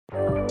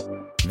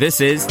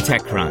This is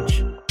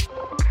TechCrunch.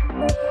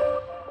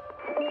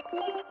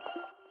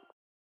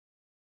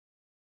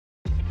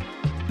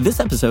 This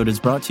episode is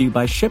brought to you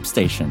by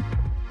ShipStation.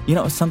 You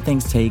know, some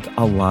things take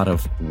a lot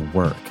of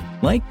work,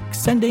 like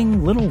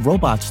sending little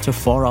robots to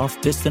far-off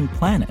distant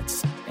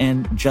planets.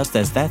 And just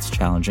as that's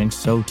challenging,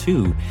 so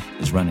too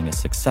is running a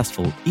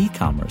successful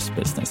e-commerce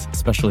business,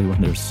 especially when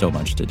there's so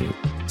much to do.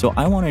 So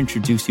I want to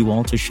introduce you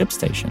all to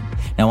ShipStation.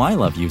 Now, I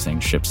love using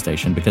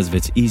ShipStation because of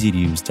its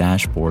easy-to-use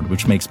dashboard,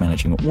 which makes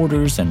managing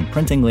orders and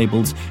printing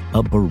labels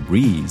a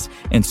breeze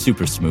and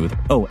super smooth.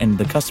 Oh, and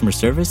the customer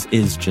service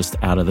is just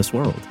out of this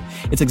world.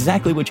 It's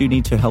exactly what you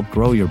need to help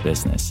grow your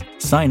business.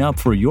 Sign up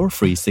for your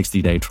free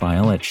 60-day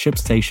trial at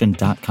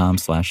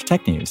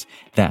shipstation.com/technews.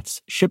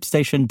 That's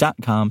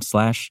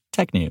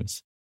shipstation.com/technews.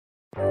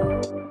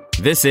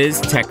 This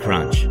is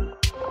TechCrunch.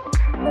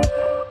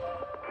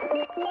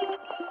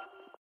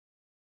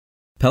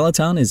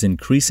 Peloton is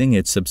increasing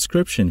its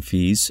subscription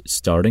fees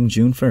starting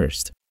June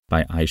 1st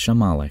by Aisha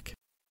Malik.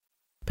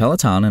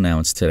 Peloton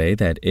announced today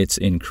that it's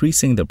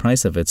increasing the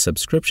price of its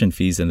subscription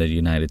fees in the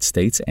United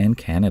States and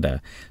Canada.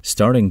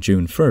 Starting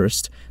June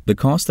 1st, the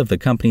cost of the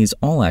company's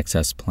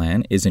all-access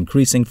plan is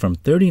increasing from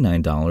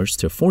 $39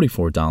 to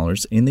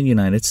 $44 in the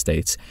United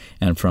States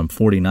and from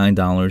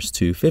 $49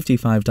 to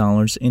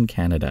 $55 in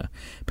Canada.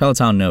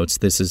 Peloton notes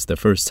this is the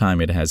first time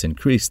it has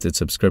increased its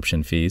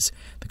subscription fees.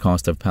 The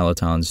cost of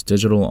Peloton's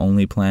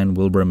digital-only plan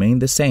will remain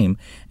the same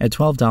at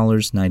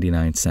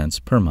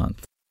 $12.99 per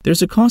month.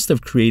 There's a cost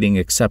of creating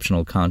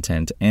exceptional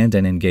content and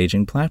an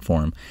engaging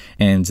platform,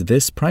 and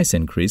this price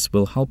increase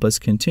will help us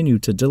continue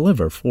to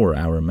deliver for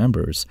our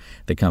members,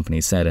 the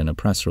company said in a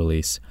press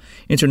release.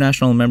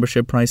 International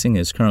membership pricing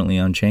is currently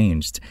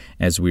unchanged,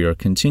 as we are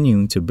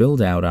continuing to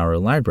build out our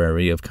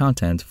library of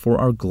content for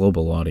our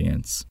global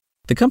audience.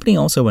 The company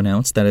also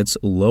announced that it's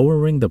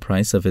lowering the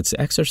price of its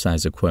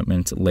exercise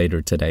equipment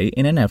later today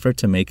in an effort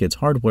to make its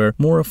hardware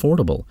more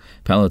affordable.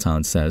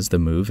 Peloton says the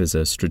move is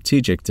a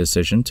strategic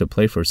decision to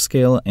play for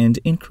scale and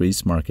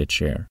increase market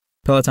share.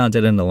 Peloton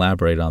didn't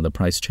elaborate on the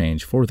price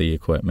change for the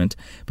equipment,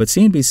 but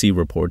CNBC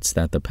reports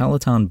that the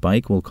Peloton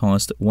bike will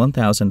cost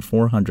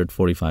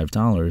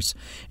 $1,445,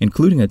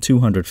 including a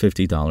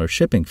 $250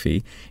 shipping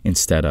fee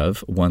instead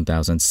of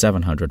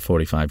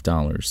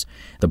 $1,745.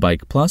 The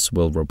Bike Plus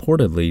will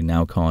reportedly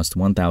now cost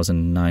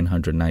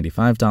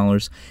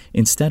 $1,995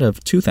 instead of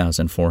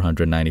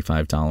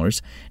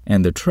 $2,495,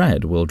 and the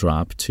Tread will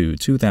drop to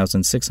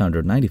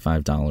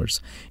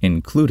 $2,695,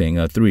 including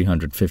a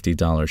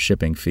 $350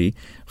 shipping fee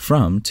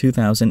from $2,845.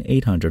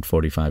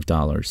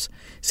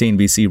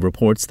 CNBC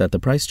reports that the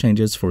price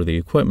changes for the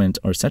equipment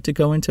are set to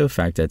go into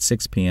effect at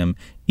 6 p.m.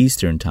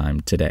 Eastern Time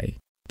today.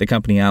 The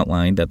company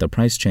outlined that the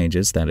price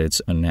changes that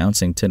it's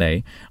announcing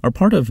today are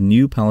part of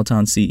new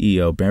Peloton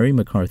CEO Barry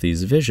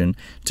McCarthy's vision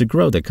to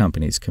grow the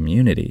company's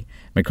community.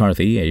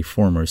 McCarthy, a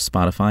former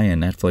Spotify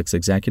and Netflix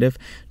executive,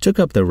 took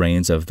up the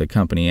reins of the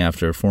company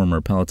after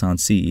former Peloton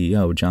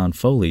CEO John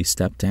Foley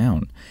stepped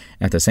down.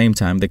 At the same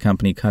time, the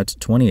company cut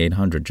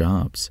 2,800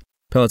 jobs.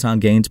 Peloton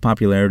gained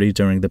popularity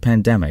during the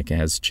pandemic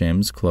as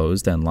gyms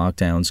closed and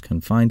lockdowns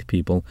confined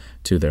people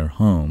to their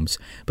homes.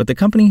 But the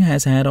company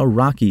has had a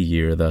rocky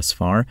year thus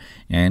far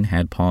and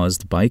had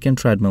paused bike and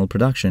treadmill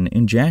production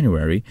in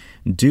January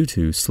due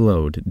to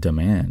slowed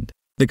demand.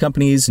 The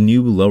company's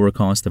new lower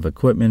cost of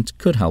equipment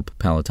could help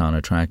Peloton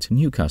attract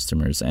new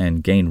customers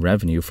and gain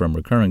revenue from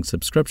recurring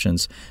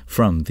subscriptions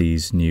from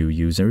these new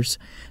users.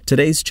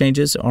 Today's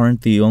changes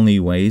aren't the only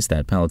ways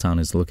that Peloton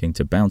is looking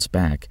to bounce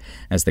back,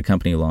 as the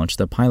company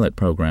launched a pilot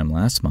program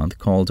last month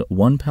called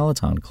One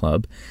Peloton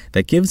Club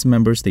that gives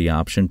members the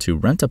option to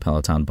rent a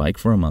Peloton bike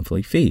for a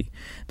monthly fee.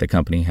 The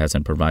company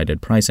hasn't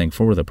provided pricing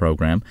for the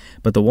program,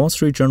 but the Wall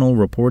Street Journal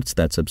reports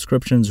that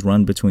subscriptions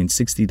run between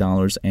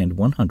 $60 and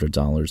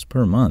 $100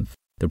 per month.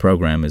 The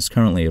program is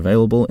currently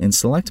available in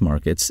select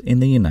markets in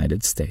the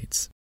United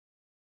States.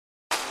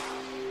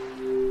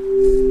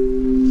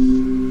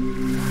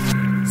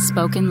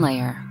 Spoken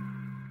Layer.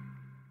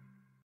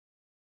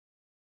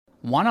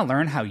 Want to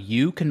learn how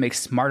you can make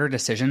smarter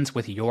decisions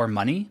with your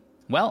money?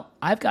 Well,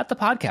 I've got the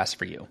podcast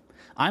for you.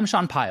 I'm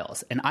Sean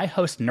Piles, and I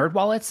host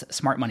NerdWallet's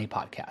Smart Money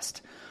Podcast.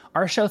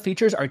 Our show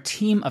features our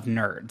team of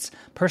nerds,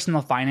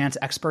 personal finance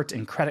experts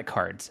in credit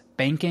cards,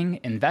 banking,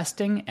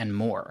 investing, and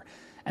more.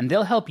 And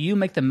they'll help you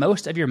make the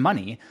most of your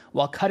money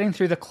while cutting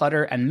through the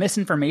clutter and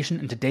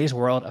misinformation in today's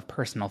world of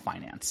personal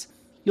finance.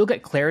 You'll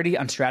get clarity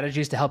on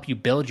strategies to help you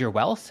build your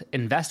wealth,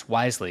 invest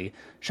wisely,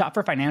 shop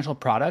for financial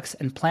products,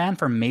 and plan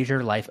for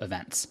major life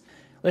events.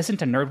 Listen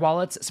to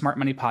NerdWallet's Smart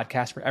Money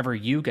Podcast wherever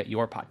you get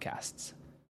your podcasts.